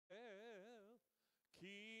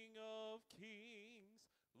of kings,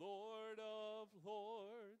 Lord of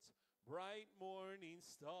lords, bright morning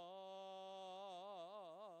star.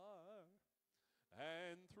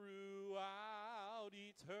 And throughout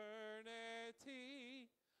eternity,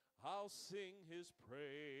 I'll sing his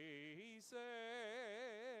praises,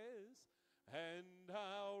 and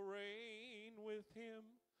I'll reign with him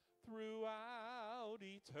throughout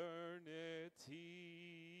eternity.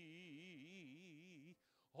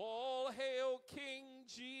 All hail King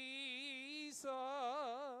Jesus,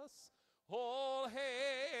 all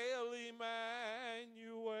hail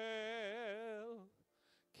Emmanuel,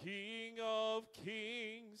 King of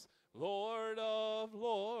kings, Lord of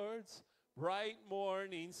lords, bright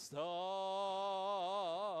morning star.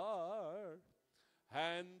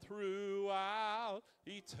 And throughout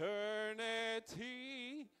eternity,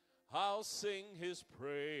 I'll sing his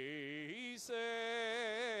praises,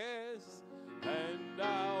 and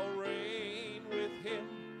I'll reign with him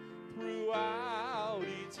throughout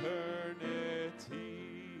eternity.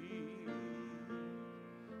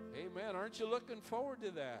 Amen. Aren't you looking forward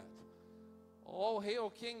to that? All hail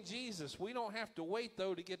King Jesus. We don't have to wait,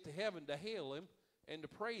 though, to get to heaven to hail him and to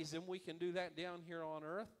praise him. We can do that down here on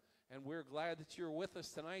earth. And we're glad that you're with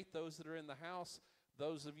us tonight, those that are in the house,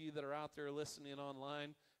 those of you that are out there listening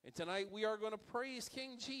online. And tonight we are going to praise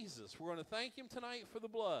King Jesus. We're going to thank him tonight for the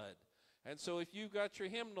blood. And so if you've got your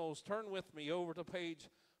hymnals, turn with me over to page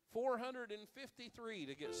 453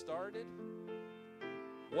 to get started.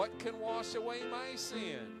 What can wash away my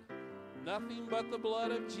sin? Nothing but the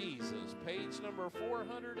blood of Jesus. Page number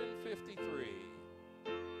 453.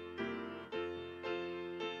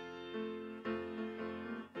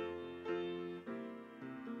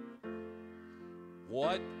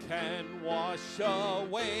 What can wash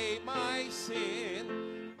away my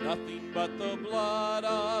sin? Nothing but the blood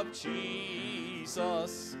of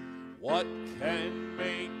Jesus. What can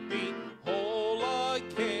make me whole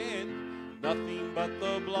again? Nothing but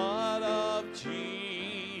the blood of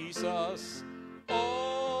Jesus.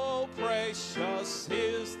 Oh, precious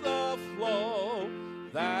is the flow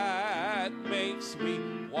that makes me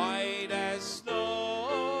white as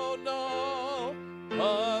snow. No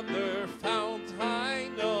other fount I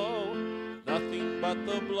know, nothing but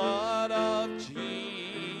the blood of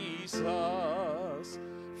Jesus.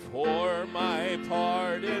 For my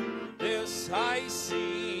pardon this I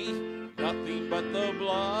see, nothing but the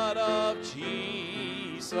blood of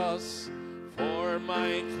Jesus. For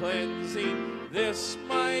my cleansing this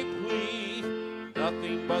my plea,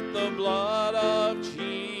 nothing but the blood of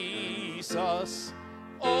Jesus.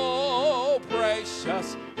 Oh,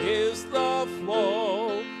 precious is the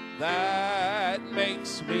flow that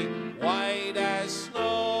makes me white as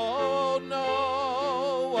snow.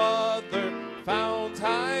 No other fount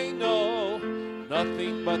I know,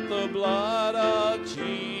 nothing but the blood of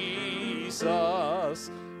Jesus.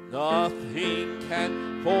 Nothing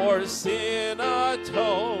can for sin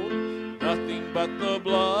atone, nothing but the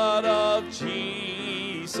blood of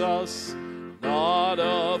Jesus. Not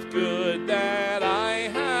of good that I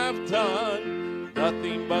have done,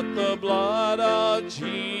 nothing but the blood of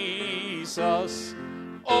Jesus.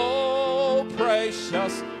 Oh,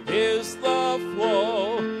 precious is the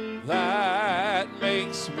flow that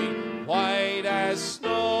makes me white as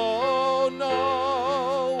snow.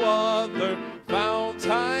 No other fount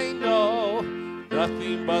I know,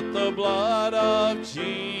 nothing but the blood of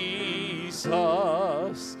Jesus.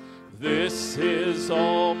 This is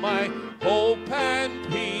all my hope and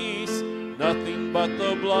peace, nothing but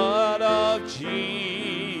the blood of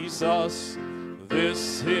Jesus.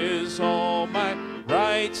 This is all my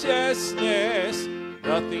righteousness,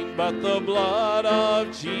 nothing but the blood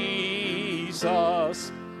of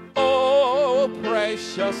Jesus. Oh,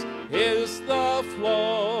 precious is the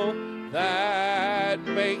flow that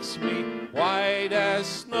makes me white as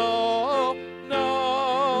snow.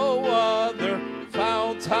 No other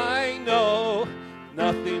fount I know,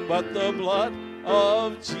 nothing but the blood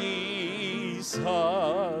of Jesus.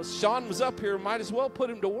 Shawn was up here, might as well put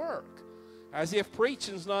him to work, as if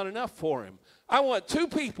preaching's not enough for him. I want two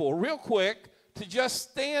people real quick to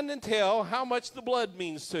just stand and tell how much the blood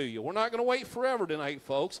means to you. We're not going to wait forever tonight,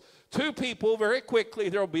 folks. Two people very quickly.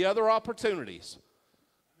 There will be other opportunities.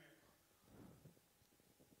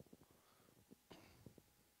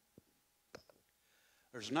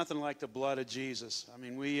 There's nothing like the blood of Jesus. I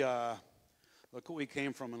mean, we look where we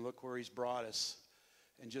came from and look where he's brought us.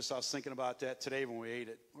 And just I was thinking about that today when we ate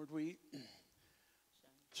it. Where'd we eat?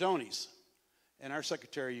 Shoney's. And our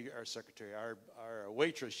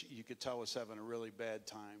waitress, you could tell, was having a really bad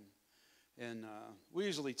time. And we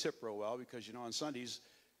usually tip real well because, you know, on Sundays,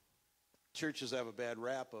 churches have a bad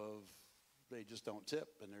rap of they just don't tip,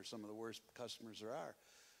 and they're some of the worst customers there are.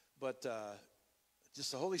 But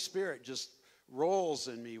just the Holy Spirit just rolls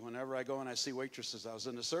in me whenever I go and I see waitresses. I was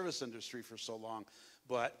in the service industry for so long,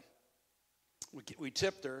 but we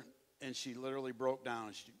tipped her, and she literally broke down.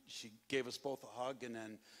 And she gave us both a hug, and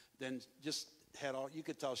then just had all, you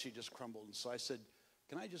could tell she just crumbled. And so I said,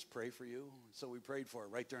 can I just pray for you? And so we prayed for her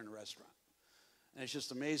right there in the restaurant. And it's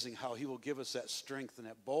just amazing how he will give us that strength and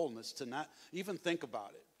that boldness to not even think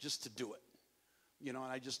about it, just to do it. You know,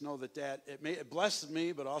 and I just know that it blessed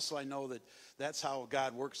me, but also I know that that's how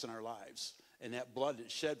God works in our lives. And that blood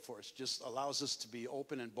that's shed for us just allows us to be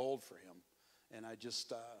open and bold for him. And I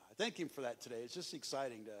just I thank him for that today. It's just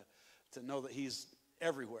exciting to know that he's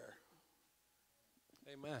everywhere.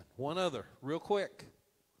 Amen. One other, real quick.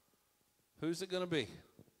 Who's it going to be?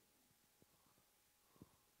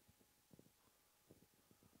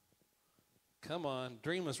 Come on.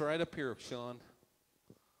 Dream is right up here, Shawn.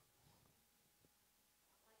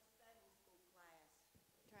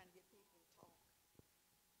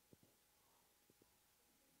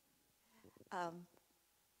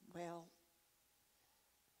 Well,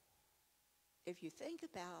 if you think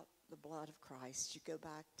about the blood of Christ, you go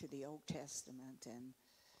back to the Old Testament and,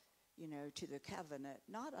 you know, to the covenant,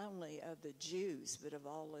 not only of the Jews, but of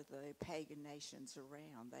all of the pagan nations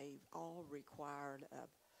around. They all required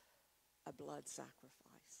a blood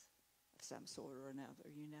sacrifice of some sort or another,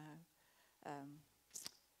 you know.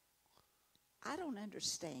 I don't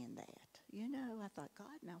understand that. You know, I thought,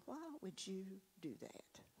 God, now why would you do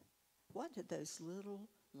that? What did those little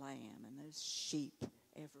lamb and those sheep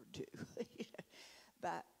ever do?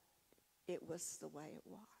 But it was the way it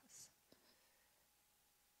was.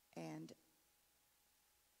 And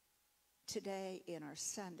today in our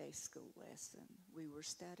Sunday school lesson, we were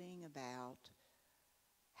studying about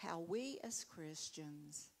how we as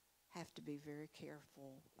Christians have to be very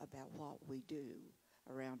careful about what we do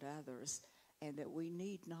around others, and that we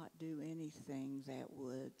need not do anything that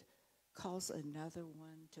would cause another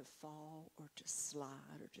one to fall or to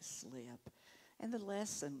slide or to slip. And the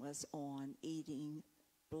lesson was on eating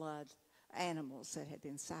blood animals that had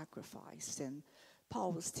been sacrificed. And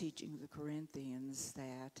Paul was teaching the Corinthians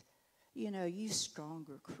that, you know, you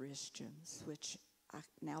stronger Christians, which I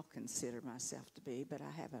now consider myself to be, but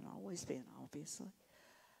I haven't always been, obviously.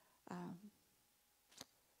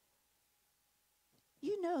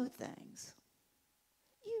 You know things.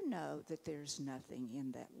 You know that there's nothing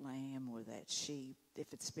in that lamb or that sheep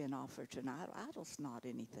if it's been offered to an idol. Idol's not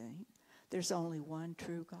anything. There's only one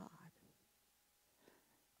true God.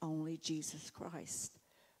 Only Jesus Christ.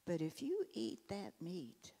 But if you eat that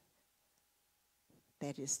meat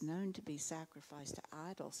that is known to be sacrificed to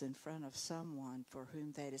idols in front of someone for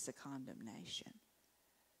whom that is a condemnation,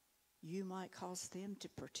 you might cause them to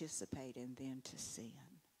participate and then to sin.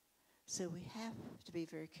 So we have to be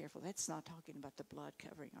very careful. That's not talking about the blood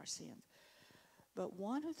covering our sins. But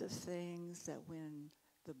one of the things that when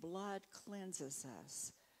the blood cleanses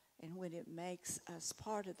us and when it makes us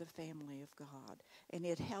part of the family of God and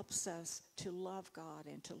it helps us to love God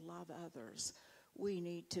and to love others, we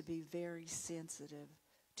need to be very sensitive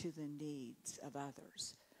to the needs of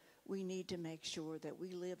others. We need to make sure that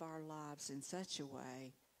we live our lives in such a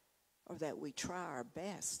way, or that we try our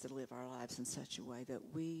best to live our lives in such a way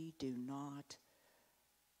that we do not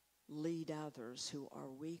lead others who are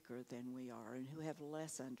weaker than we are and who have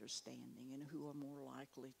less understanding and who are more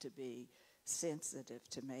likely to be sensitive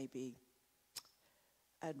to maybe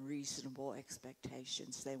unreasonable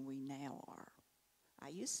expectations than we now are. I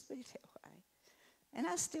used to be that way. And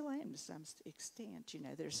I still am to some extent. You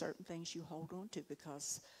know, there are certain things you hold on to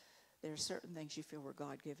because there are certain things you feel were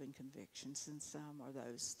God-given convictions, and some are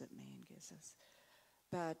those that man gives us.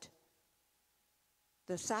 But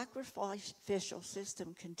the sacrificial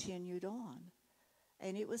system continued on,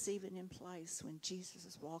 and it was even in place when Jesus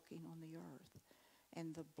was walking on the earth,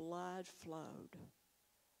 and the blood flowed.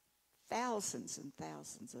 Thousands and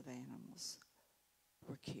thousands of animals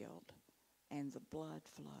were killed, and the blood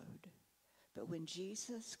flowed. But when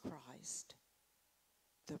Jesus Christ,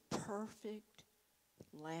 the perfect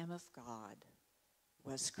Lamb of God,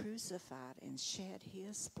 was crucified and shed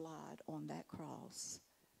his blood on that cross,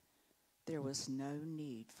 there was no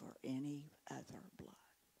need for any other blood.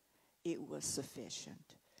 It was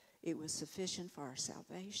sufficient. It was sufficient for our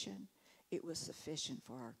salvation. It was sufficient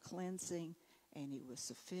for our cleansing, and it was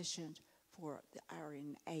sufficient for our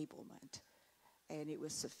enablement. And it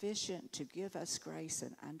was sufficient to give us grace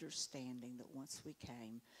and understanding that once we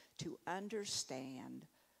came to understand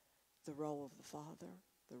the role of the Father,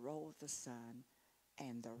 the role of the Son,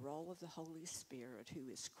 and the role of the Holy Spirit,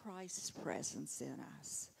 who is Christ's presence in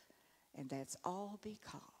us. And that's all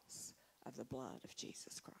because of the blood of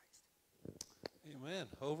Jesus Christ. Amen.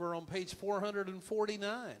 Over on page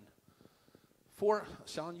 449.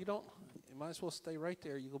 Shawn, you might as well stay right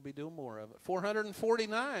there. You'll be doing more of it.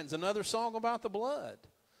 449 is another song about the blood.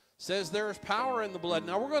 Says there is power in the blood.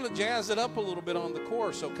 Now we're going to jazz it up a little bit on the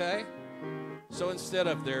chorus, okay? So instead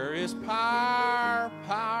of there is power,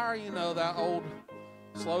 power, you know, that old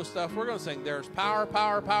slow stuff, we're going to sing there's power,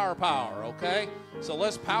 power, power, power, okay? So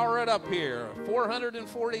let's power it up here.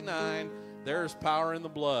 449, there's power in the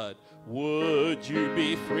blood. Would you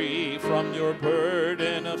be free from your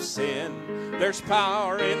burden of sin? There's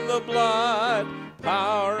power in the blood,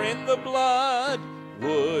 power in the blood.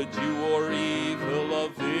 Would you or evil a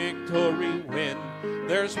victory win?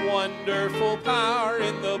 There's wonderful power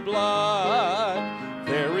in the blood.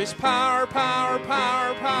 There is power, power,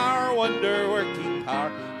 power, power, wonder-working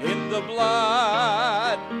power in the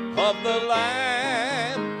blood of the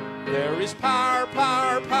Lamb. There is power,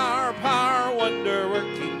 power, power, power,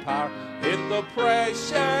 wonder-working power in the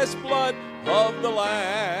precious blood of the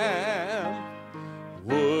Lamb.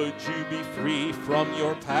 Would you be free from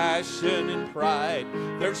your passion and pride?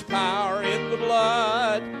 There's power in the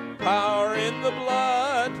blood, power in the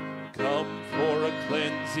blood. Come for a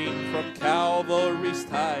cleansing from Calvary's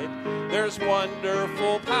tide. There's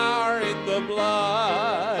wonderful power in the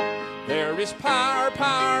blood. There is power,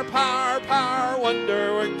 power, power, power,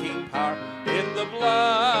 wonder-working power in the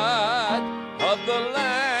blood of the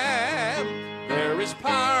Lamb. There is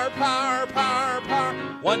power, power, power, power,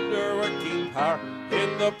 wonder-working power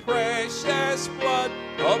in the precious blood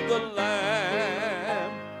of the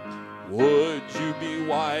Lamb. Would you be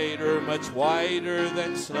whiter, much whiter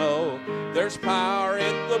than snow? There's power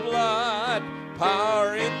in the blood,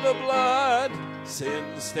 power in the blood. Sin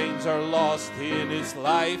stains are lost in its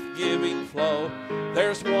life-giving flow.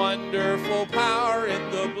 There's wonderful power in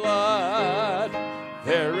the blood.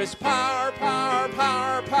 There is power, power,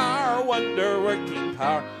 power, power, wonder-working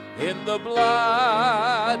power in the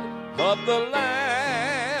blood of the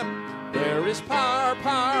Lamb. There is power,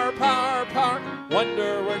 power, power, power,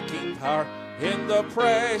 wonder-working power in the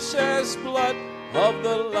precious blood of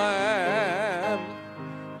the Lamb.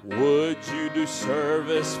 Would you do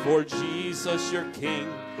service for Jesus your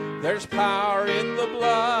King? There's power in the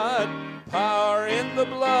blood, power in the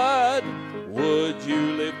blood. Would you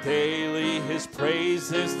live daily his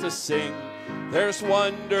praises to sing? There's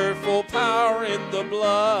wonderful power in the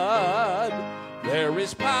blood. There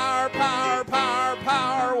is power, power, power,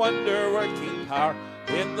 power, wonder-working power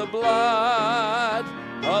in the blood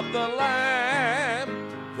of the Lamb.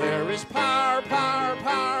 There is power, power,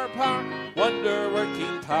 power, power,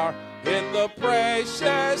 wonder-working power in the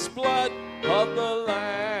precious blood of the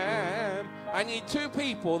Lamb. I need two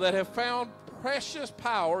people that have found precious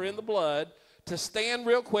power in the blood to stand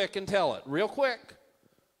real quick and tell it. Real quick.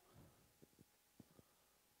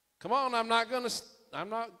 Come on,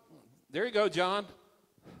 there you go, John.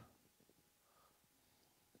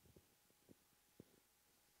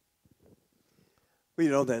 Well,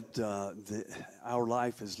 you know that our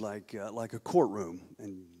life is like a courtroom,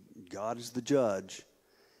 and God is the judge,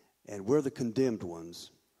 and we're the condemned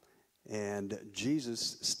ones. And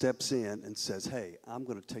Jesus steps in and says, hey, I'm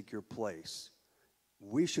going to take your place.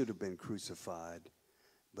 We should have been crucified,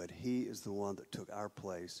 but he is the one that took our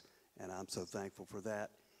place, and I'm so thankful for that.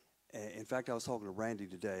 In fact, I was talking to Randy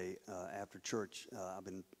today after church. I've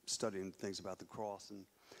been studying things about the cross,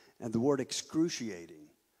 and the word excruciating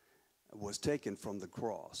was taken from the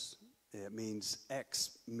cross. It means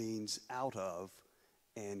ex means out of,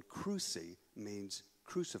 and cruci means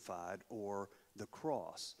crucified or the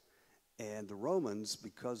cross. And the Romans,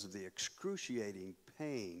 because of the excruciating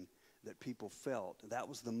pain that people felt, that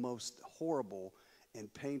was the most horrible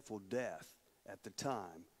and painful death at the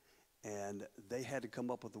time. And they had to come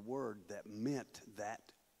up with a word that meant that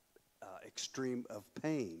extreme of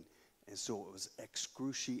pain. And so it was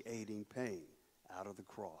excruciating pain out of the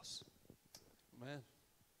cross. Man.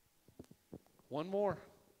 One more.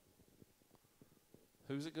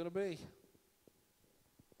 Who's it going to be?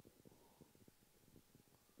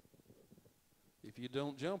 If you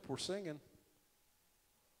don't jump, we're singing.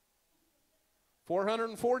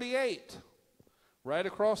 448. Right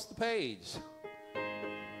across the page.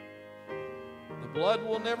 The blood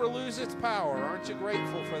will never lose its power. Aren't you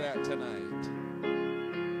grateful for that tonight?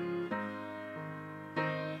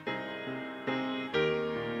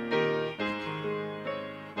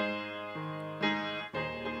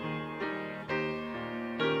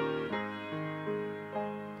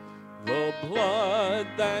 The blood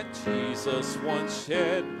that Jesus once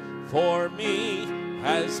shed for me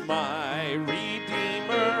as my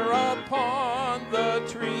Redeemer upon the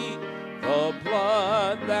tree. The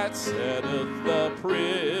blood that setteth the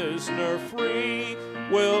prisoner free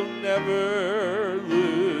will never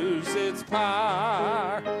lose its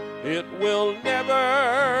power. It will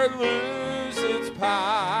never lose its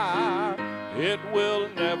power. It will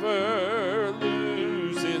never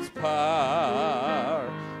lose its power.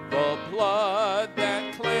 The blood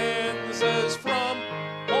that cleanses from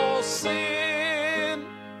all sin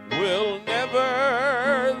will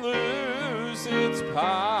never lose its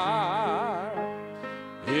power.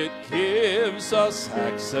 It gives us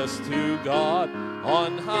access to God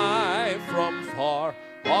on high from far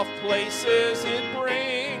off places. It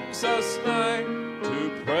brings us nigh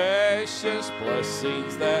to precious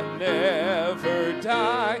blessings that never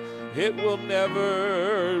die. It will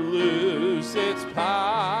never lose its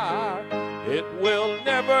power. It will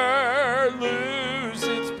never lose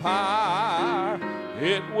its power.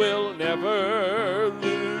 It will never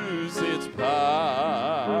lose its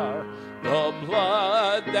power. The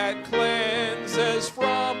blood that cleanses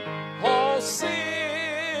from all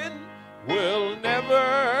sin will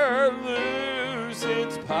never lose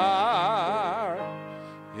its power.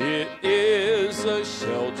 It is a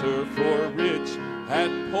shelter for rich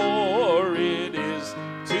and poor. It is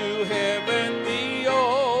to heaven the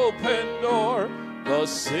open door. The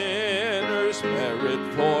sinner's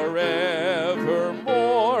merit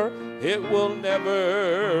forevermore. It will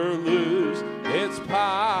never lose its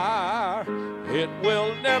power. It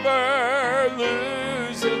will never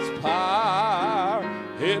lose its power.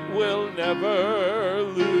 It will never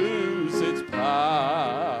lose its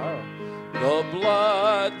power. The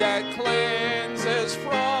blood that cleanses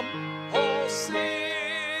from all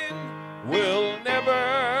sin will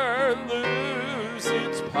never lose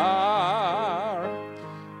its power.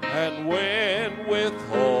 And when with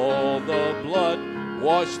all the blood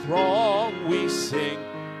washed throng we sing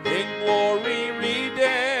in glory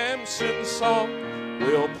redemption song,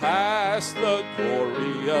 we'll pass the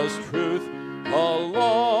glorious truth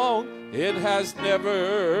along. It has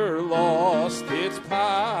never lost its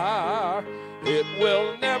power. It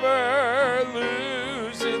will never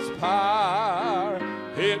lose its power.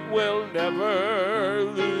 It will never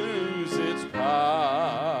lose its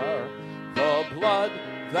power. The blood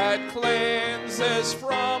that cleanses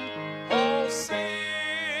from all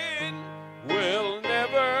sin will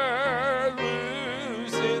never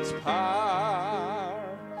lose its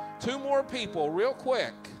power. Two more people, real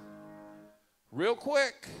quick. Real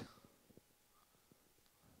quick.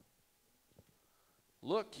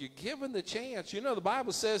 Look, you're given the chance. You know, the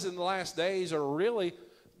Bible says in the last days, or really,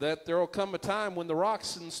 that there will come a time when the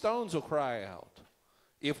rocks and stones will cry out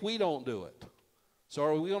if we don't do it. So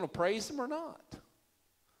are we going to praise him or not?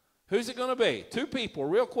 Who's it going to be? Two people,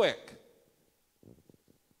 real quick.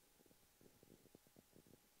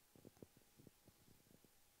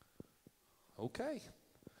 Okay.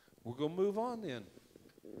 We're going to move on then.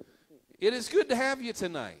 It is good to have you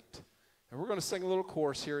tonight. And we're going to sing a little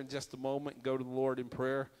chorus here in just a moment and go to the Lord in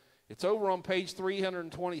prayer. It's over on page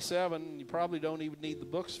 327. You probably don't even need the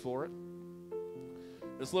books for it.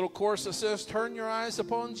 This little chorus that says, turn your eyes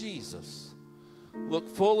upon Jesus. Look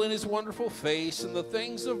full in his wonderful face, and the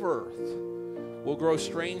things of earth will grow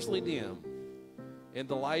strangely dim in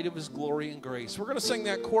the light of his glory and grace. We're going to sing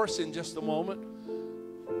that chorus in just a moment.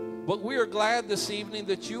 But we are glad this evening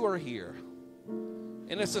that you are here.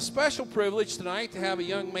 And it's a special privilege tonight to have a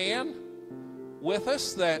young man with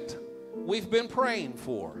us that we've been praying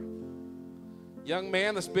for. Young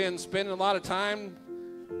man that's been spending a lot of time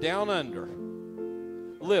down under,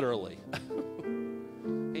 literally.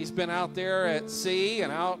 He's been out there at sea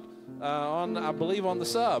and out on, I believe, on the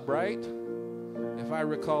sub, right? If I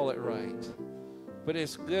recall it right. But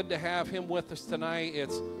it's good to have him with us tonight.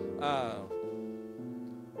 It's,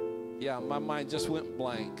 yeah, my mind just went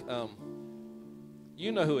blank.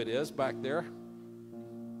 You know who it is back there.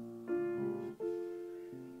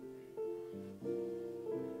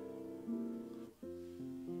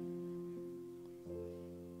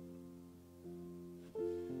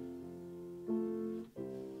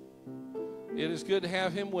 It is good to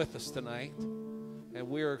have him with us tonight, and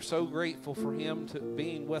we are so grateful for him to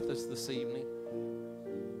being with us this evening.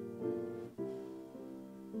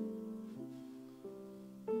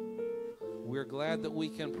 We're glad that we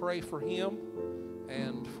can pray for him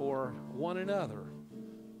and for one another.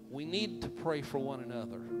 We need to pray for one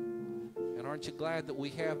another. And aren't you glad that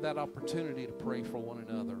we have that opportunity to pray for one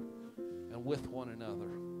another and with one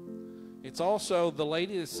another? It's also the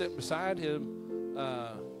lady that's sitting beside him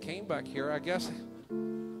came back here. I guess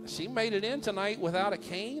she made it in tonight without a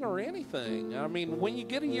cane or anything. I mean, when you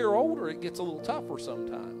get a year older, it gets a little tougher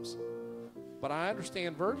sometimes. But I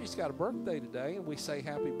understand Virgie's got a birthday today, and we say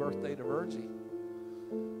happy birthday to Virgie.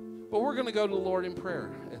 But we're going to go to the Lord in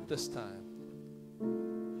prayer at this time.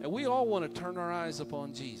 And we all want to turn our eyes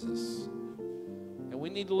upon Jesus. And we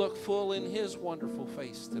need to look full in his wonderful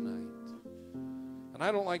face tonight. And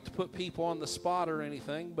I don't like to put people on the spot or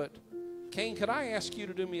anything, but Cain, could I ask you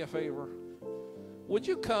to do me a favor? Would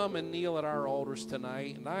you come and kneel at our altars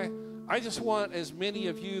tonight? And I just want as many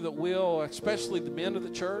of you that will, especially the men of the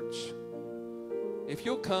church, if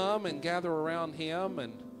you'll come and gather around him,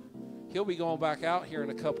 and he'll be going back out here in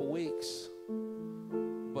a couple weeks.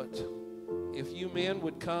 But if you men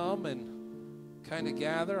would come and kind of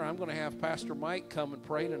gather, I'm going to have Pastor Mike come and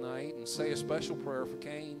pray tonight and say a special prayer for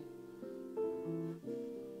Cain.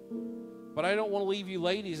 But I don't want to leave you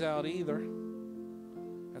ladies out either.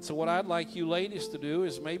 And so what I'd like you ladies to do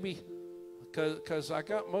is maybe, because I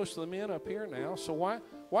got most of the men up here now, so why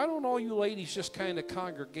don't all you ladies just kind of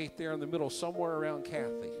congregate there in the middle, somewhere around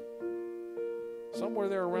Kathy? Somewhere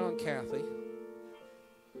there around Kathy.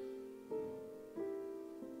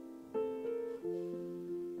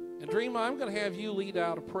 And Dreama, I'm going to have you lead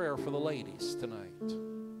out a prayer for the ladies tonight.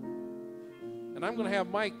 And I'm going to have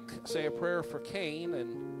Mike say a prayer for Cain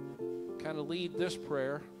and kind of lead this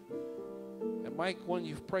prayer. And Mike, when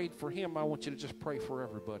you've prayed for him, I want you to just pray for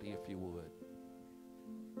everybody if you would.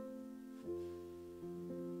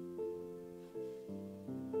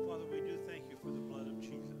 Father, we do thank you for the blood of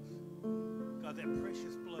Jesus. God, that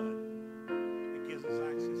precious blood that gives us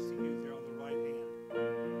access to you there on the right hand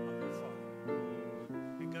of your Father.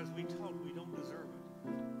 Because we told we don't deserve it.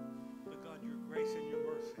 But God, your grace and your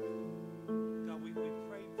mercy. God, we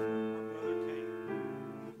prayed for our brother Cain.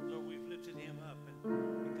 Lord, we've lifted him up.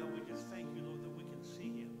 And God, we just thank you, Lord, that we can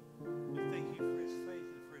see him. We thank you for his faith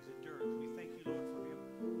and for his endurance. We thank you, Lord, for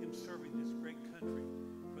him serving this great country,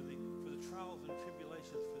 for the trials and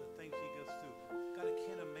tribulations, for the things he goes through. God, I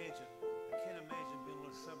can't imagine being on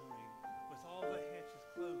a submarine with all the hatches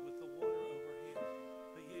closed, with the water overhead.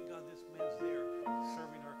 But yet, God, this man's there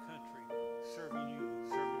serving our country, serving you,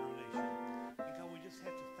 serving our nation. And God, we just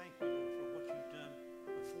have to thank you, Lord, for what you've done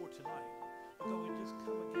before tonight. But God, we just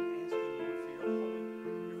come again asking, Lord,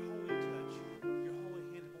 for your holy touch, your holy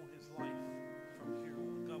hand upon his life from here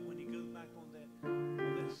on. God, when he goes back on that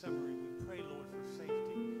submarine, we pray, Lord, for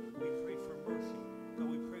safety. We pray for mercy.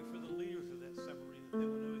 God, we pray for the leaders of that submarine, that they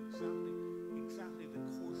will know exactly the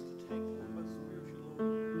course to take, Lord, both spiritually, Lord,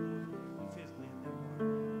 and physically in that water.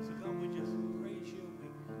 So God, we just praise you.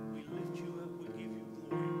 We lift you up. We give you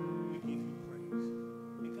glory. We give you praise.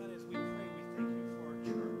 And God, as we pray, we thank you for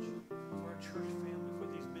our church family, for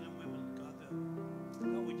these men and women, God, that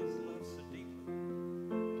God, we just love so deeply.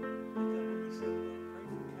 And God, when we say, Lord, pray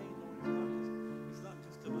for Cain, Lord, it's not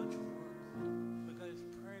just a bunch of words, but God, it's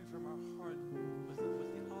praying from our heart with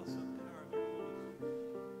the awesome power of your Holy Spirit.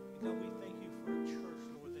 And God, we thank you for a church,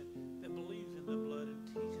 Lord, that believes in the blood and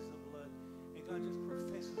teaches the blood, and God just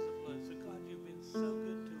professes the blood. So God, you've been so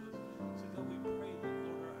good to us. So God, we pray that,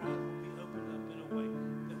 Lord, our eyes will be opened up in a way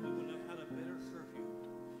that we will know how to better serve you.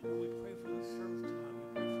 And we pray for the service tonight.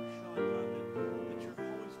 We pray for Shawn, God, that your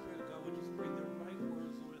Holy Spirit, God, would just bring the right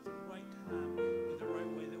words, Lord, at the right time, in the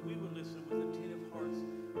right way, that we would listen with attentive hearts.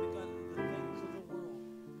 That God, the things of the world,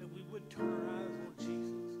 that we would turn our eyes on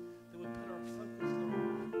Jesus, that we put our focus,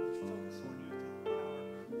 Lord, focus on you through the power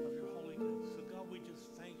of your Holy Ghost. So God, we just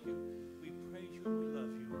thank you. We praise you and we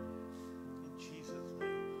love you. In Jesus' name,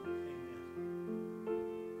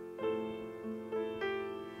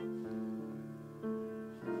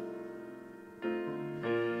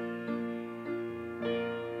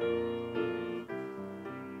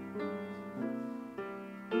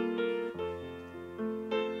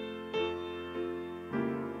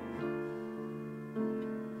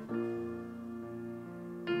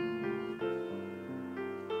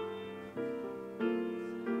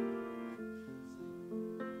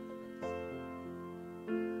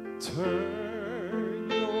 Turn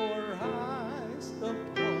your eyes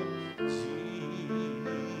upon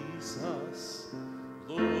Jesus.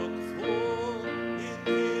 Look full in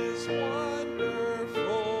his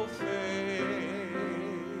wonderful face,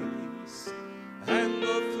 and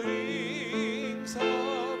the things of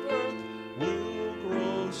earth will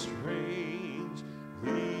grow strangely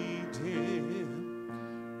dim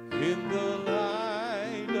in the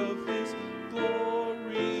light of his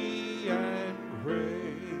glory and grace.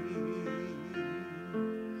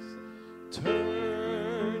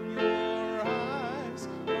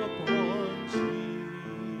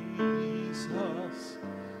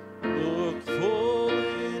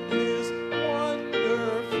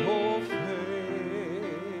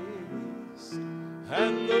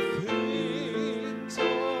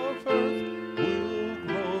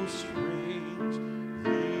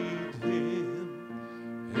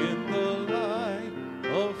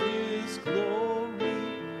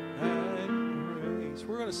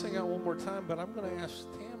 more time, but I'm going to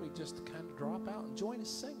ask Tammy just to kind of drop out and join us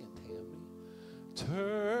singing, Tammy.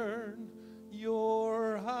 Turn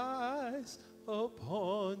your eyes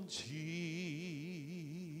upon Jesus.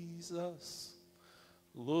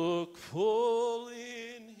 Look full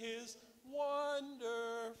in his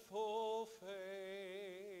wonderful face,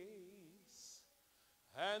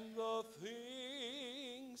 and the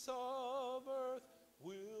things of earth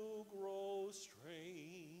will grow strangely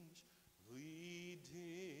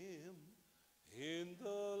dim in the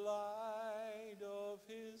light of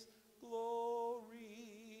his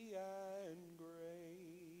glory and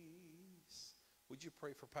grace. Would you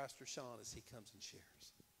pray for Pastor Shawn as he comes and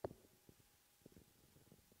shares?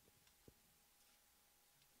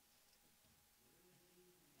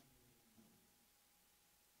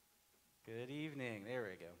 Good evening. There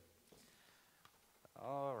we go.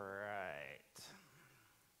 All right.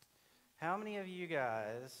 How many of you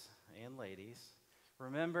guys and ladies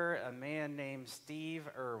remember a man named Steve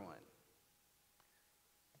Irwin?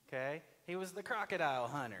 Okay? He was the crocodile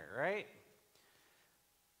hunter, right?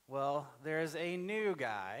 Well, there's a new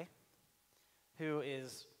guy who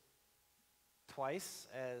is twice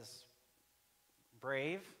as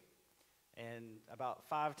brave and about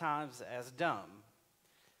 5 times as dumb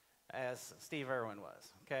as Steve Irwin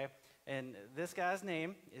was, okay? And this guy's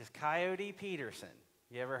name is Coyote Peterson.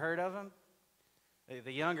 You ever heard of him?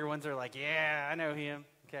 The younger ones are like, yeah, I know him,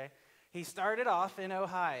 okay? He started off in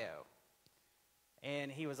Ohio, and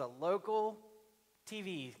he was a local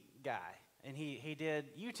TV guy, and he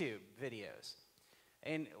did YouTube videos.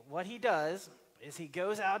 And what he does is he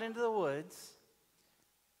goes out into the woods,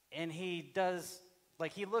 and he does,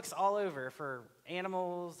 like, he looks all over for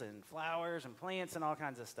animals and flowers and plants and all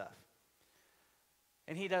kinds of stuff.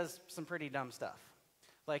 And he does some pretty dumb stuff.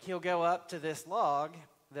 Like, he'll go up to this log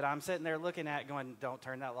that I'm sitting there looking at going, don't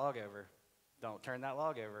turn that log over. Don't turn that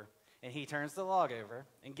log over. And he turns the log over,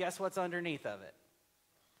 and guess what's underneath of it?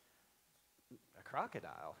 A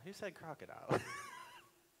crocodile. Who said crocodile?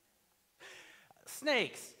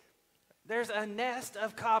 Snakes. There's a nest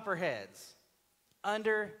of copperheads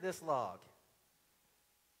under this log.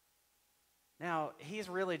 Now, he's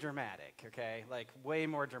really dramatic, okay? Like, way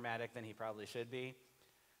more dramatic than he probably should be.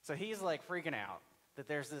 So he's, like, freaking out that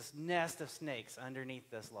there's this nest of snakes underneath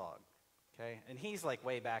this log, okay? And he's, like,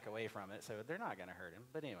 way back away from it, so they're not going to hurt him.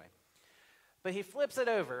 But anyway. But he flips it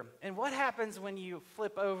over, and what happens when you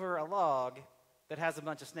flip over a log that has a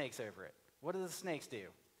bunch of snakes over it? What do the snakes do?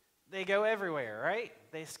 They go everywhere, right?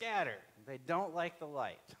 They scatter. They don't like the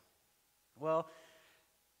light. Well,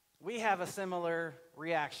 we have a similar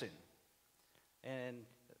reaction. And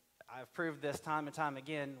I've proved this time and time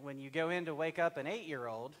again. When you go in to wake up an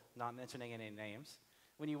 8-year-old, not mentioning any names,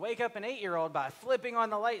 when you wake up an 8-year-old by flipping on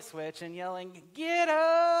the light switch and yelling, "Get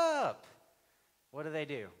up!" what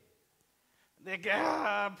do? They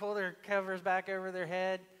pull their covers back over their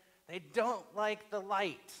head. They don't like the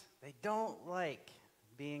light. They don't like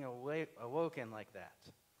being awoken like that.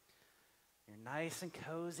 You're nice and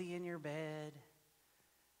cozy in your bed,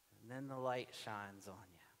 and then the light shines on you.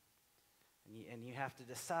 And you have to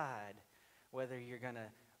decide whether you're going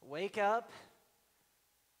to wake up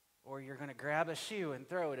or you're going to grab a shoe and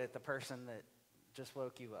throw it at the person that just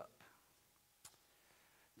woke you up.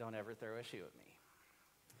 Don't ever throw a shoe at me.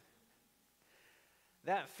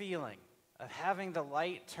 That feeling of having the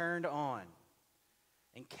light turned on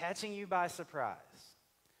and catching you by surprise,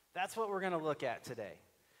 that's what we're going to look at today.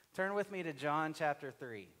 Turn with me to John chapter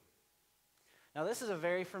 3. Now, this is a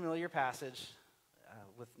very familiar passage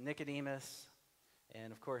with Nicodemus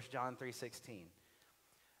and, of course, John 3:16.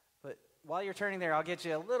 But while you're turning there, I'll get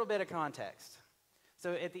you a little bit of context.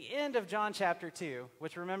 So at the end of John chapter 2,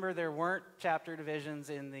 which remember there weren't chapter divisions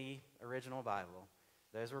in the original Bible.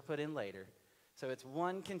 Those were put in later. So it's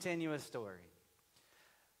one continuous story.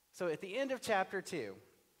 So at the end of chapter 2,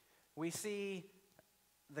 we see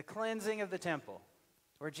the cleansing of the temple,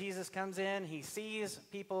 where Jesus comes in, he sees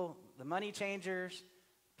people, the money changers,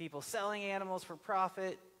 people selling animals for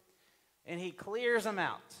profit, and he clears them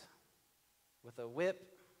out with a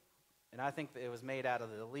whip. And I think that it was made out of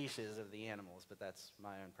the leashes of the animals, but that's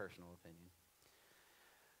my own personal opinion.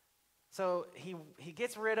 So he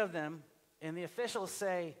gets rid of them, and the officials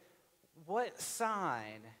say, "What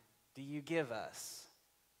sign do you give us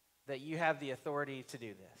that you have the authority to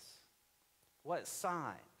do this? What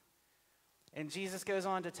sign?" And Jesus goes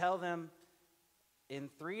on to tell them, in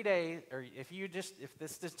 3 days, or if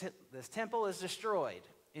this temple is destroyed,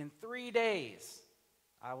 in 3 days,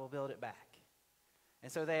 I will build it back. And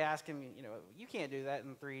so they ask him, you can't do that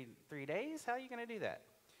in three days? How are you going to do that?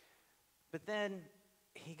 But then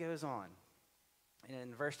he goes on. And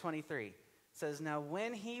in verse 23, It says, "Now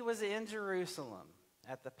when he was in Jerusalem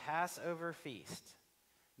at the Passover feast,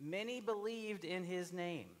 many believed in his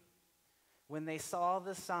name when they saw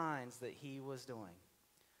the signs that he was doing.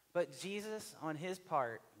 But Jesus, on his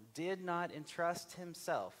part, did not entrust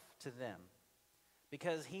himself to them,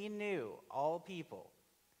 because he knew all people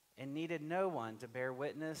and needed no one to bear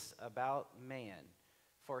witness about man,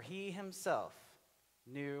 for he himself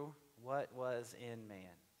knew what was in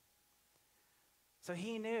man." So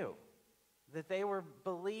he knew that they were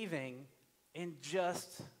believing in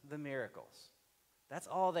just the miracles. That's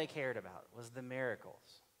all they cared about, was the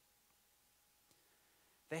miracles.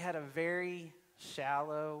 They had a very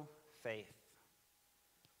shallow faith.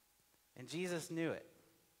 And Jesus knew it.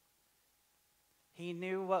 He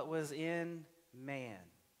knew what was in man,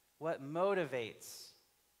 what motivates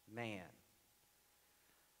man.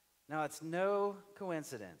 Now, it's no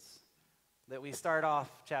coincidence that we start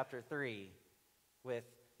off chapter 3 with,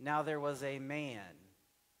 "Now there was a man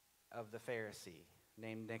of the Pharisee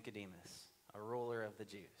named Nicodemus, a ruler of the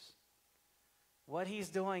Jews." What he's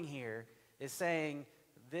doing here is saying,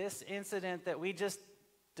 this incident that we just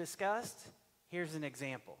discussed, here's an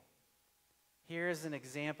example. Here's an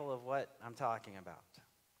example of what I'm talking about.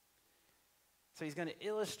 So he's going to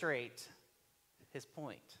illustrate his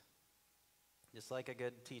point, just like a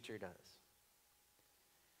good teacher does.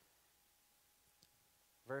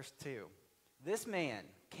 Verse 2, "This man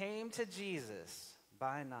came to Jesus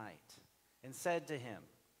by night and said to him,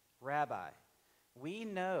 'Rabbi, we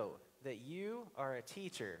know that you are a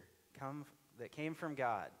teacher that came from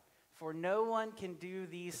God, for no one can do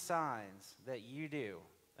these signs that you do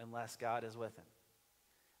unless God is with him.'"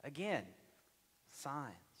 Again,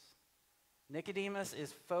 signs. Nicodemus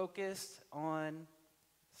is focused on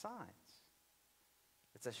signs.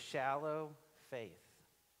 It's a shallow faith.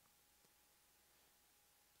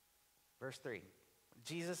 Verse 3,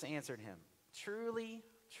 "Jesus answered him, 'Truly,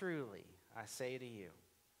 truly, I say to you,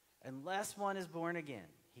 unless one is born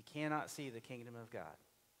again, he cannot see the kingdom of God.'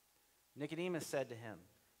 Nicodemus said to him,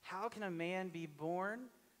 'How can a man be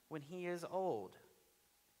born when he is old?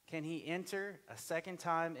 Can he enter a second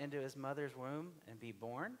time into his mother's womb and be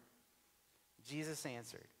born?' Jesus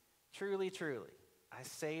answered, 'Truly, truly, I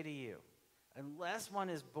say to you, unless one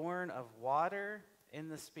is born of water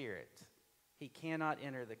and the Spirit, he cannot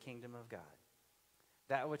enter the kingdom of God.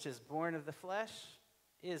 That which is born of the flesh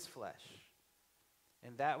is flesh,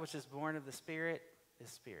 and that which is born of the Spirit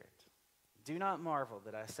is spirit. Do not marvel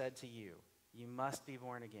that I said to you, you must be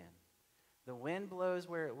born again. The wind blows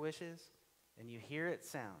where it wishes, and you hear its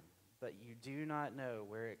sound, but you do not know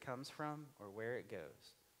where it comes from or where it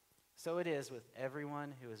goes. So it is with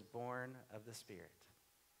everyone who is born of the Spirit.'"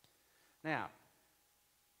 Now,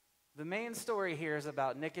 the main story here is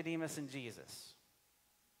about Nicodemus and Jesus.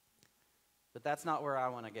 But that's not where I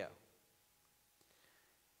want to go.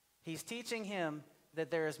 He's teaching him that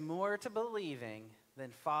there is more to believing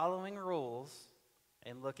than following rules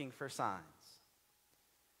and looking for signs.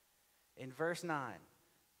 In verse 9,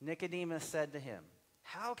 Nicodemus said to him,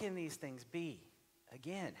 "How can these things be?"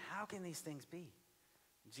 Again, how can these things be?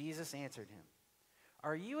 Jesus answered him,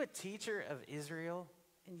 "Are you a teacher of Israel,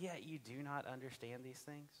 and yet you do not understand these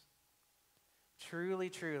things? Truly,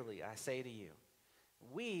 truly, I say to you,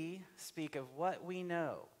 we speak of what we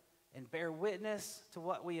know and bear witness to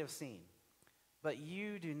what we have seen, but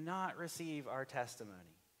you do not receive our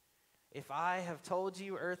testimony. If I have told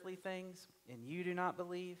you earthly things and you do not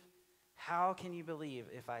believe, how can you believe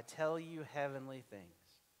if I tell you heavenly things?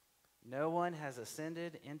 No one has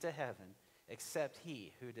ascended into heaven except he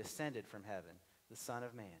who descended from heaven, the Son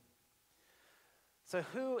of Man." So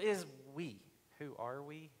who is we? Who are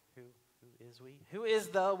we? Who is we? Who is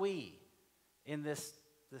the we in this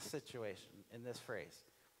situation, in this phrase?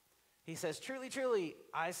 He says, "Truly, truly,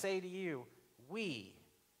 I say to you, we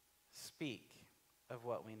speak of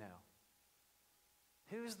what we know."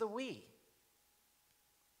 Who's the we?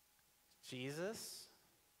 Jesus,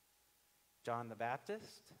 John the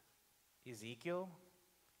Baptist, Ezekiel,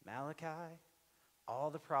 Malachi, all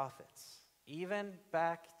the prophets, even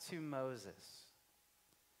back to Moses.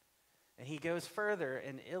 And he goes further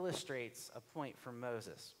and illustrates a point from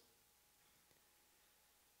Moses.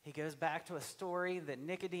 He goes back to a story that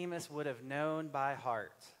Nicodemus would have known by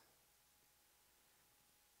heart.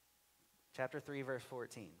 Chapter 3, verse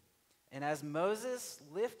 14. "And as Moses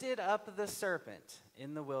lifted up the serpent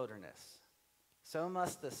in the wilderness, so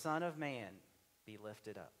must the Son of Man be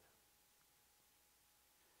lifted up."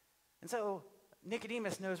 And so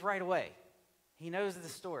Nicodemus knows right away. He knows the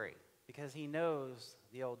story because he knows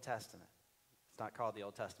the Old Testament. It's not called the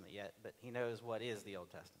Old Testament yet, but he knows what is the Old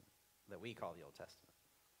Testament, that we call the Old Testament.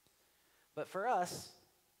 But for us,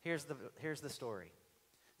 Here's the story.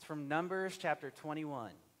 It's from Numbers chapter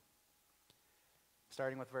 21,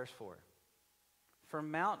 starting with verse 4. From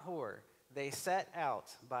Mount Hor, they set out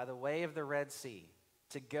by the way of the Red Sea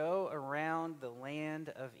to go around the land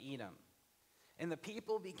of Edom. And the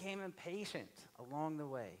people became impatient along the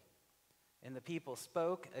way. And the people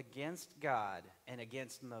spoke against God and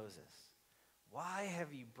against Moses. Why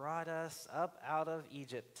have you brought us up out of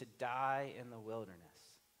Egypt to die in the wilderness?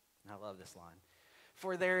 And I love this line.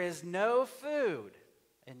 For there is no food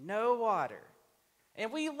and no water,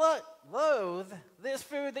 and we loathe this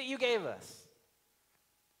food that you gave us.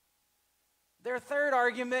 Their third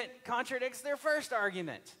argument contradicts their first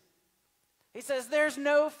argument. He says, there's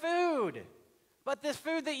no food, but this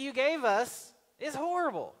food that you gave us is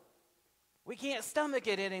horrible. We can't stomach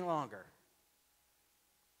it any longer.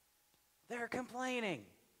 They're complaining.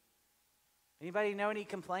 Anybody know any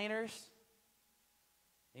complainers?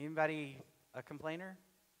 Anybody a complainer?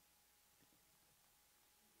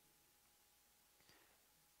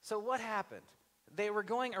 So what happened? They were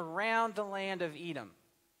going around the land of Edom.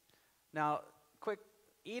 Now,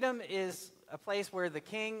 Edom is a place where the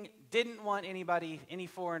king didn't want any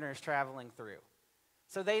foreigners traveling through.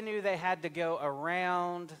 So they knew they had to go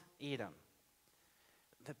around Edom.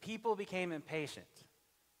 The people became impatient.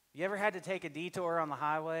 You ever had to take a detour on the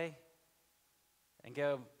highway and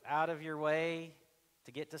go out of your way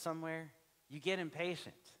to get to somewhere? You get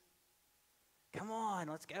impatient. Come on,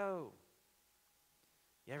 let's go.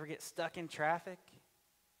 You ever get stuck in traffic?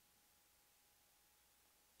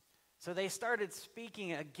 So they started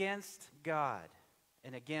speaking against God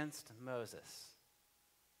and against Moses.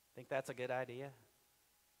 Think that's a good idea?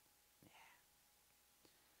 Yeah.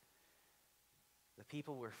 The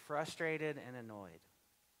people were frustrated and annoyed.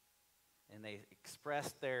 And they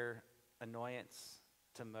expressed their annoyance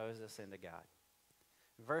to Moses and to God.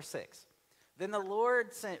 Verse 6. Then the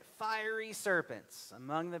Lord sent fiery serpents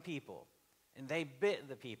among the people, and they bit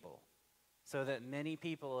the people, so that many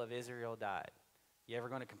people of Israel died. You ever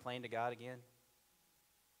going to complain to God again?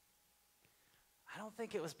 I don't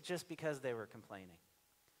think it was just because they were complaining.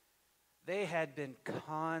 They had been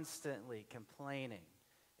constantly complaining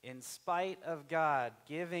in spite of God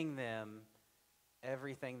giving them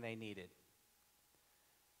everything they needed.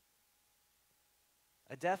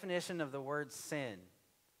 A definition of the word sin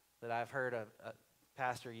that I've heard a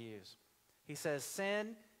pastor use. He says,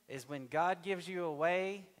 sin is when God gives you a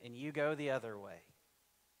way and you go the other way.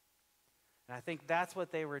 And I think that's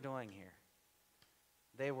what they were doing here.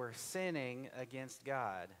 They were sinning against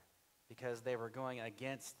God because they were going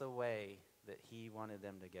against the way that he wanted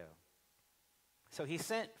them to go. So he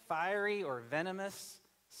sent fiery or venomous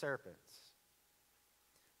serpents.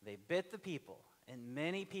 They bit the people, and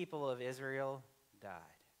many people of Israel died.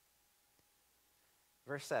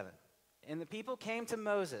 Verse 7. And the people came to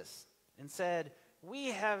Moses and said, we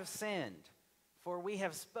have sinned, for we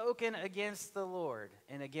have spoken against the Lord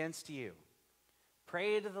and against you.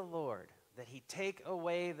 Pray to the Lord that he take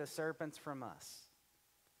away the serpents from us.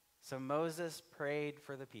 So Moses prayed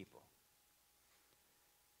for the people.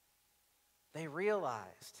 They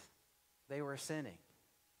realized they were sinning.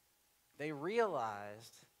 They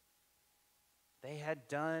realized they had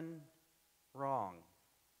done wrong.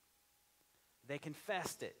 They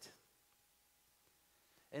confessed it.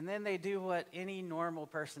 And then they do what any normal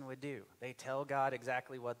person would do. They tell God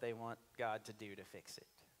exactly what they want God to do to fix it.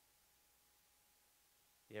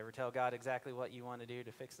 You ever tell God exactly what you want to do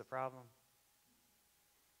to fix the problem?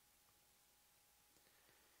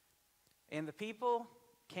 And the people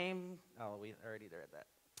came, we already read that.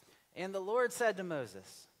 And the Lord said to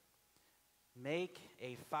Moses, make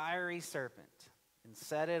a fiery serpent and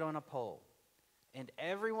set it on a pole, and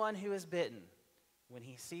everyone who is bitten, when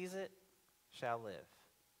he sees it, shall live.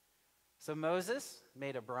 So Moses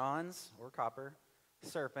made a bronze or copper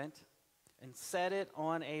serpent and set it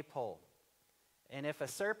on a pole. And if a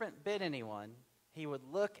serpent bit anyone, he would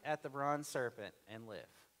look at the bronze serpent and live.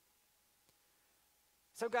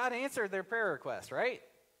 So God answered their prayer request, right?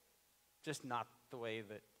 Just not the way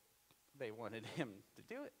that they wanted him to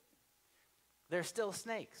do it. They're still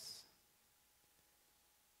snakes.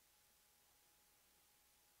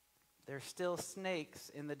 There's still snakes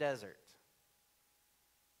in the desert.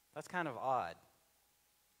 That's kind of odd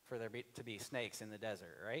for there to be snakes in the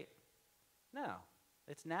desert, right? No,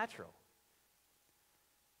 it's natural.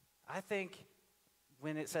 I think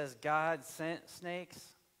when it says God sent snakes,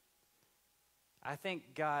 I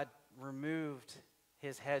think God removed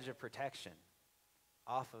his hedge of protection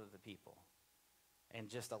off of the people and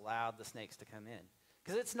just allowed the snakes to come in.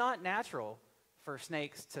 Because it's not natural for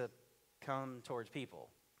snakes to come towards people.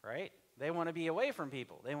 right? They want to be away from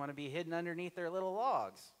people. They want to be hidden underneath their little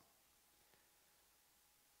logs.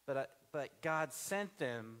 But God sent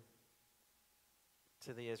them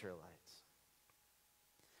to the Israelites.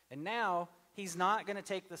 And now, he's not going to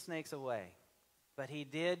take the snakes away, but he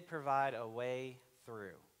did provide a way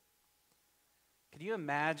through. Could you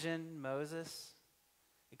imagine Moses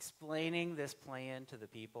explaining this plan to the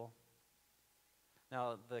people?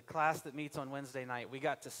 Now, the class that meets on Wednesday night, we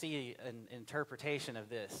got to see an interpretation of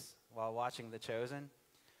this while watching The Chosen.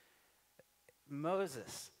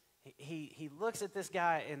 Moses, he looks at this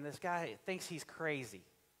guy, and this guy thinks he's crazy.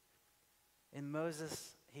 And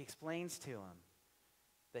Moses, he explains to him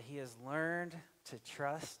that he has learned to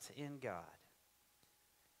trust in God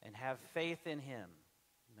and have faith in him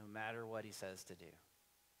no matter what he says to do.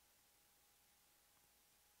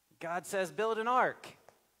 God says, build an ark.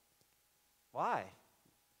 Why?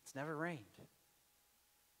 It's never rained.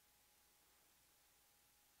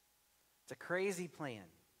 It's a crazy plan.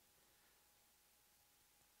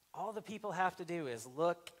 All the people have to do is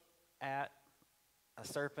look at a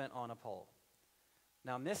serpent on a pole.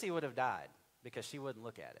 Now, Missy would have died because she wouldn't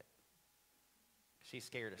look at it. She's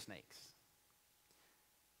scared of snakes.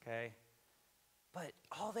 Okay? But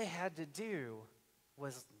all they had to do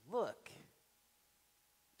was look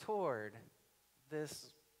toward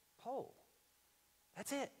this pole.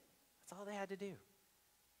 That's it. That's all they had to do.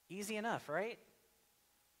 Easy enough, right?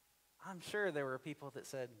 I'm sure there were people that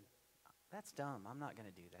said, that's dumb. I'm not going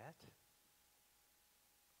to do that.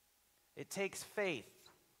 It takes faith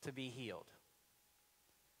to be healed.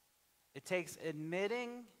 It takes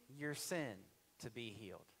admitting your sin to be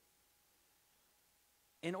healed.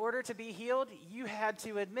 In order to be healed, you had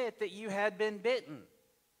to admit that you had been bitten.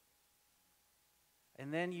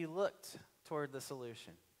 And then you looked toward the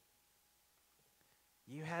solution.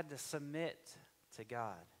 You had to submit to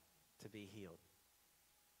God to be healed.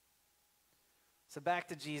 So back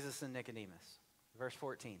to Jesus and Nicodemus, verse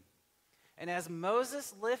 14. And as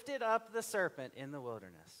Moses lifted up the serpent in the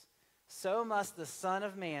wilderness, so must the Son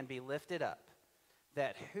of Man be lifted up,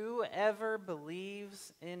 that whoever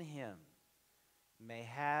believes in him may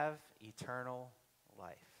have eternal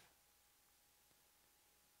life.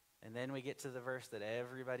 And then we get to the verse that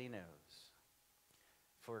everybody knows.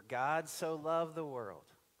 For God so loved the world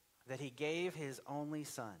that he gave his only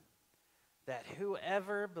Son, that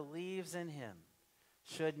whoever believes in him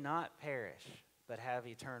should not perish, but have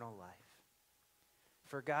eternal life.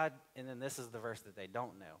 For God, and then this is the verse that they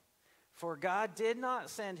don't know. For God did not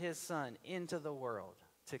send his Son into the world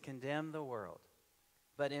to condemn the world,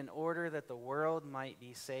 but in order that the world might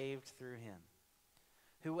be saved through him.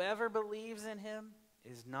 Whoever believes in him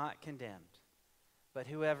is not condemned, but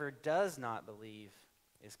whoever does not believe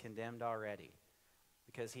is condemned already,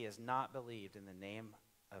 because he has not believed in the name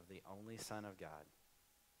of the only Son of God.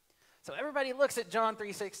 So everybody looks at John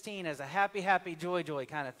 3:16 as a happy, happy, joy, joy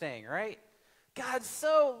kind of thing, right? God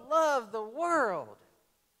so loved the world.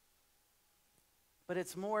 But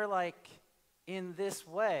it's more like, in this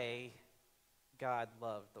way, God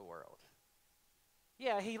loved the world.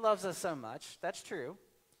 Yeah, he loves us so much. That's true.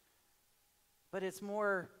 But it's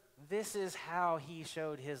more, this is how he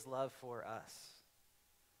showed his love for us,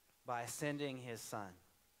 by sending his Son.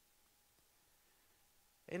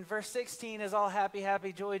 In verse 16 is all happy,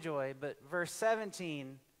 happy, joy, joy, but verse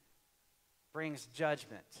 17 brings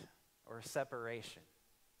judgment or separation.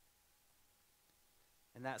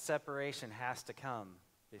 And that separation has to come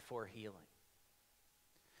before healing.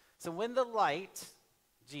 So when the light,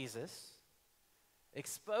 Jesus,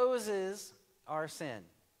 exposes our sin,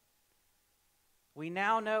 we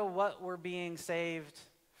now know what we're being saved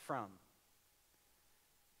from.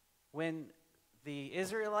 When the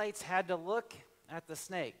Israelites had to look at the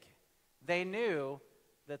snake, they knew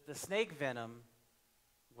that the snake venom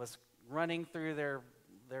was running through their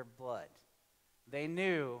blood. They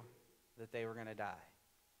knew that they were going to die.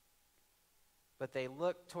 But they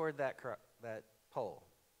looked toward that pole.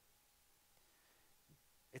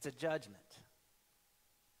 It's a judgment.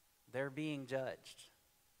 They're being judged.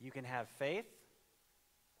 You can have faith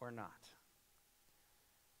or not.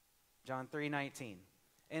 John 3:19.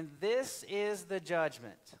 And this is the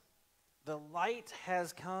judgment. The light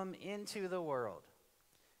has come into the world,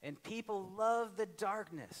 and people love the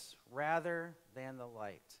darkness rather than the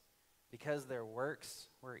light, because their works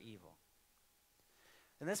were evil.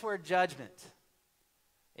 And this word judgment,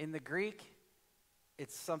 in the Greek,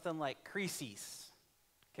 it's something like krisis,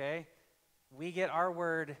 okay? We get our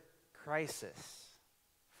word crisis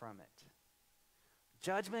from it.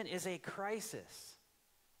 Judgment is a crisis.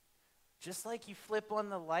 Just like you flip on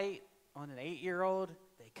the light on an 8-year-old,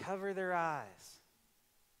 they cover their eyes.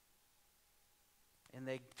 and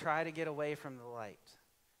they try to get away from the light.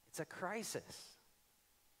 It's a crisis.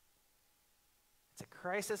 It's a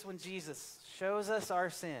crisis when Jesus shows us our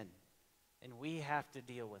sin and we have to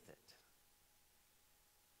deal with it.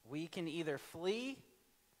 We can either flee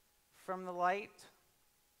from the light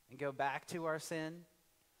and go back to our sin,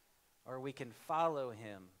 or we can follow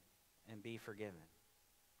him and be forgiven.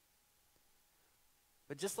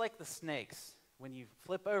 But just like the snakes, when you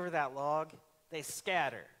flip over that log, they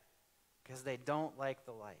scatter because they don't like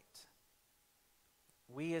the light.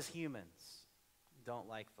 We as humans don't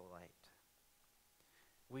like the light.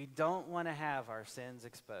 We don't want to have our sins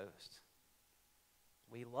exposed.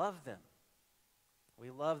 We love them. We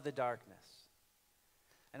love the darkness.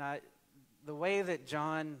 And the way that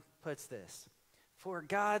John puts this, for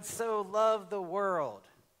God so loved the world,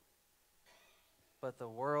 but the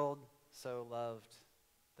world so loved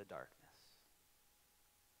the darkness.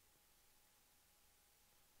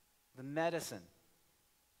 The medicine,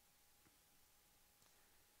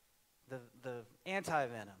 the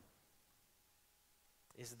anti-venom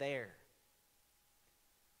is there.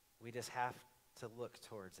 We just have to look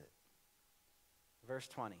towards it. Verse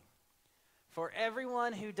 20. For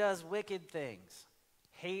everyone who does wicked things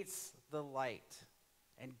hates the light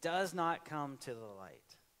and does not come to the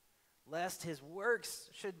light, lest his works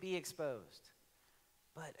should be exposed.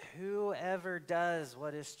 But whoever does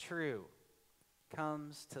what is true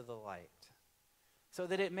comes to the light, so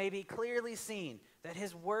that it may be clearly seen that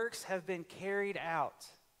his works have been carried out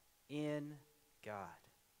in God.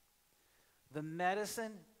 The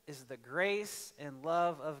medicine is the grace and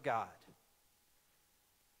love of God.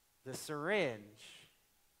 The syringe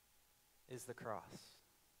is the cross.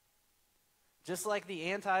 Just like the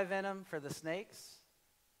anti-venom for the snakes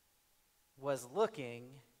was looking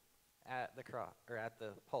at the cross or at the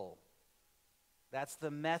pole. That's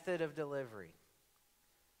the method of delivery.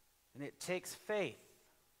 And it takes faith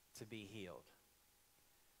to be healed.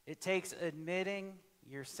 It takes admitting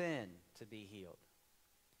your sin to be healed.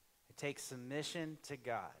 It takes submission to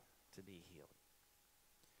God to be healed.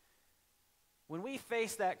 When we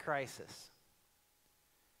face that crisis,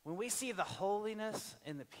 when we see the holiness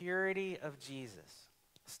and the purity of Jesus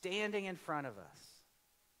standing in front of us,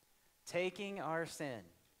 taking our sin,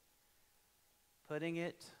 putting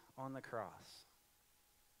it on the cross,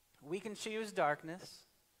 we can choose darkness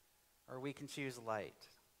or we can choose light.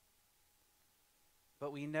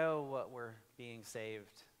 But we know what we're being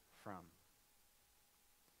saved from.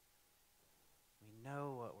 We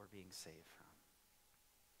know what we're being saved from.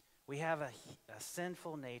 We have a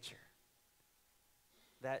sinful nature.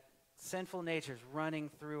 That sinful nature is running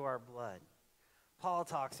through our blood. Paul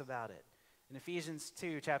talks about it in Ephesians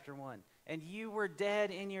 2, chapter 1. And you were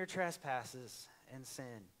dead in your trespasses and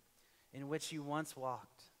sin, in which you once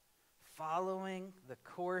walked, following the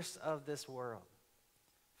course of this world,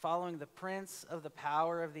 following the prince of the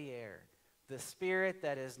power of the air, the spirit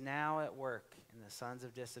that is now at work in the sons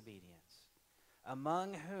of disobedience,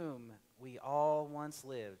 among whom we all once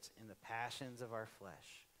lived in the passions of our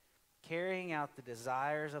flesh, carrying out the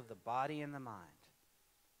desires of the body and the mind,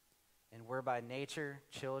 and were by nature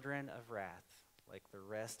children of wrath, like the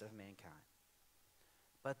rest of mankind.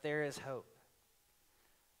 But there is hope.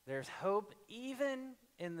 There's hope even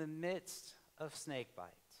in the midst of snake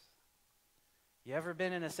bites. You ever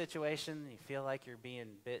been in a situation and you feel like you're being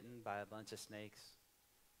bitten by a bunch of snakes?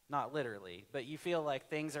 Not literally, but you feel like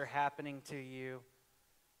things are happening to you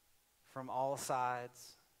from all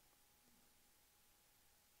sides.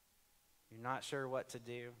 You're not sure what to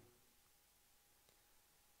do.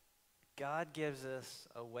 God gives us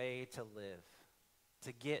a way to live,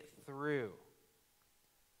 to get through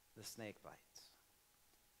the snake bites.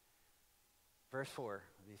 Verse 4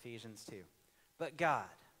 of Ephesians 2. But God,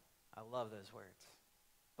 I love those words.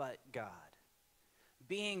 But God,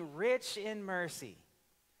 being rich in mercy,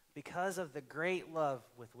 because of the great love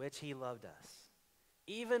with which he loved us,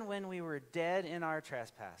 even when we were dead in our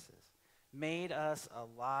trespasses, made us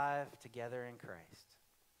alive together in Christ.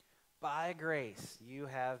 By grace you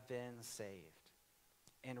have been saved,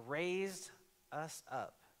 and raised us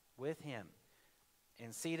up with him,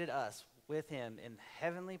 and seated us with him in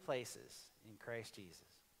heavenly places in Christ Jesus,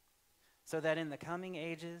 so that in the coming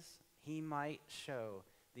ages he might show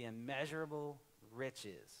the immeasurable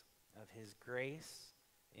riches of his grace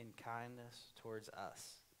in kindness towards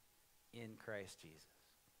us in Christ Jesus.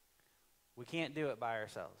 We can't do it by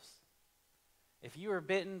ourselves. If you are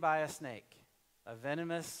bitten by a snake, a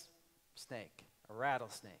venomous snake, a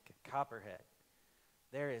rattlesnake, a copperhead,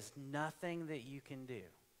 there is nothing that you can do.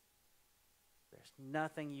 There's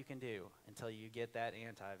nothing you can do until you get that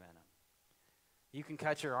anti-venom. You can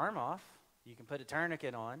cut your arm off. You can put a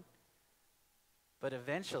tourniquet on. But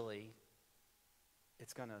eventually,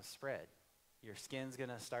 it's going to spread. Your skin's going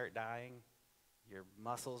to start dying. Your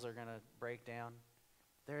muscles are going to break down.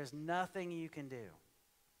 There is nothing you can do.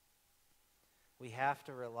 We have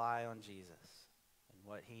to rely on Jesus and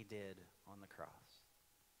what he did on the cross.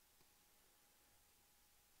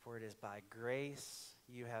 For it is by grace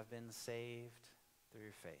you have been saved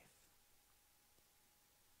through faith.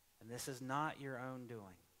 And this is not your own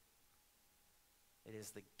doing. It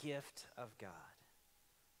is the gift of God,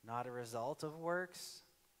 not a result of works,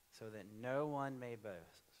 so that no one may boast.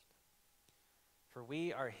 For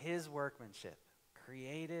we are his workmanship,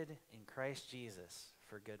 created in Christ Jesus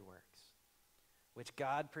for good works, which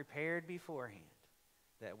God prepared beforehand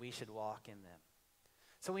that we should walk in them.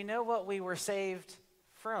 So we know what we were saved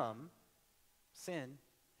from, sin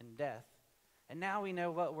and death, and now we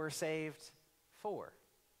know what we're saved for,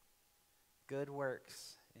 good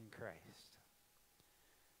works in Christ.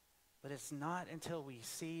 But it's not until we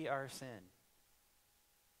see our sin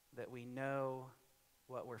that we know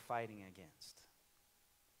what we're fighting against.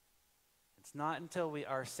 It's not until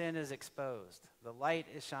our sin is exposed, the light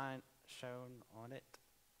is shined on it.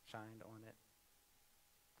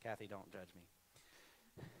 Kathy, don't judge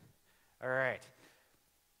me. All right.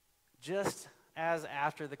 Just as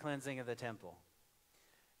after the cleansing of the temple,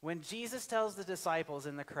 when Jesus tells the disciples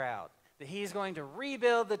in the crowd that he's going to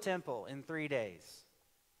rebuild the temple in 3 days,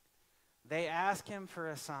 they ask him for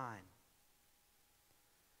a sign.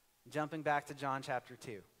 Jumping back to John chapter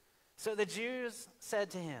 2. So the Jews said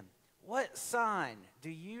to him, "What sign do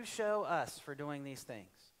you show us for doing these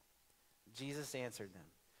things?" Jesus answered them,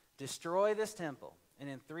 "Destroy this temple, and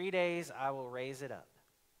in 3 days I will raise it up."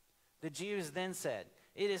 The Jews then said,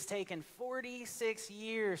 "It has taken 46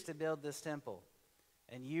 years to build this temple,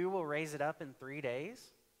 and you will raise it up in 3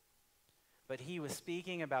 days?" But he was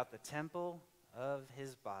speaking about the temple of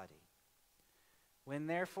his body. When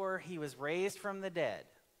therefore he was raised from the dead,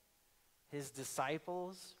 his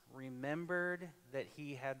disciples remembered that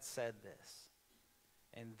he had said this,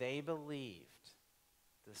 and they believed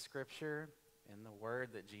the scripture and the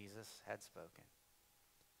word that Jesus had spoken.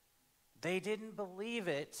 They didn't believe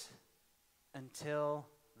it until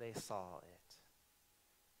they saw it.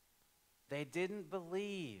 They didn't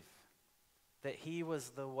believe that he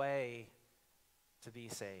was the way to be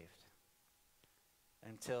saved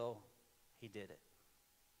until he did it.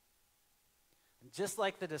 And just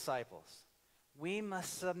like the disciples, we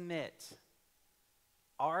must submit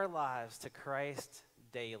our lives to Christ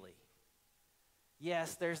daily.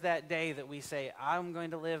 Yes, there's that day that we say, I'm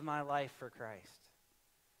going to live my life for Christ.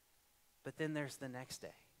 But then there's the next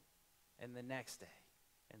day, and the next day,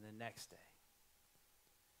 and the next day.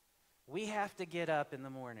 We have to get up in the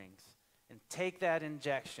mornings and take that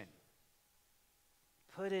injection,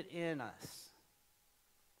 put it in us.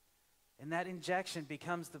 And that injection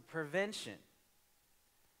becomes the prevention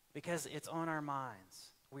because it's on our minds.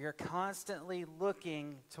 We are constantly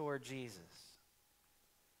looking toward Jesus.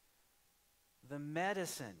 The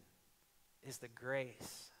medicine is the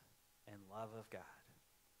grace and love of God,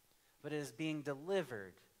 but it is being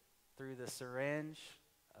delivered through the syringe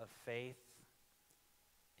of faith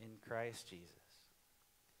in Christ Jesus.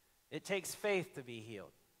 It takes faith to be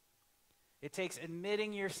healed. It takes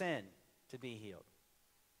admitting your sin to be healed.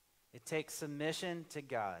 It takes submission to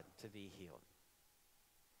God to be healed.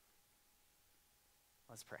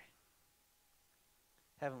 Let's pray.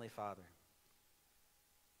 Heavenly Father,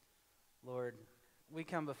 Lord, we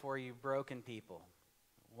come before you broken people,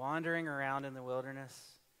 wandering around in the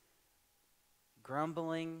wilderness,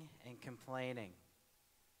 grumbling and complaining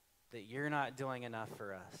that you're not doing enough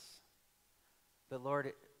for us. But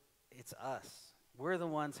Lord, it's us. We're the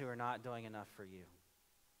ones who are not doing enough for you.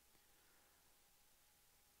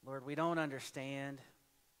 Lord, we don't understand.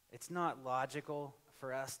 It's not logical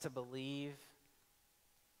for us to believe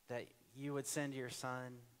that you would send your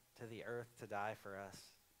Son to the earth to die for us.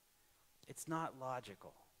 It's not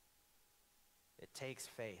logical. It takes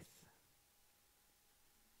faith.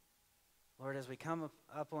 Lord, as we come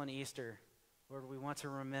up on Easter, Lord, we want to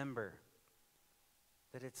remember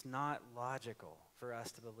that it's not logical for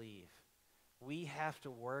us to believe. We have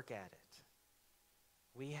to work at it.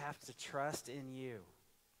 We have to trust in you.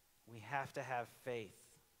 We have to have faith.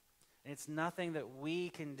 And it's nothing that we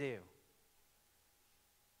can do.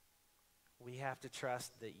 We have to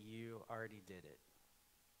trust that you already did it.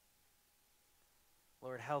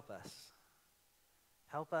 Lord, help us.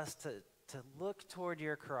 Help us to look toward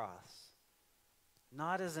your cross,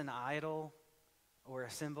 not as an idol or a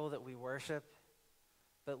symbol that we worship,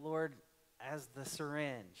 but Lord, as the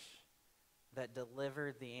syringe that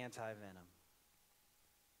delivered the anti-venom.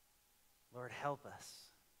 Lord, help us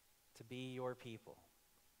to be your people.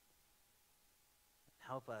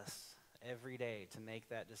 Help us every day to make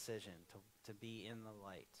that decision, to be in the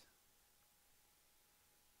light.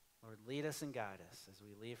 Lord, lead us and guide us as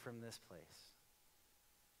we leave from this place.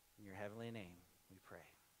 In your heavenly name, we pray.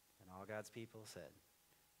 And all God's people said,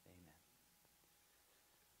 amen.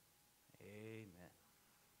 Amen.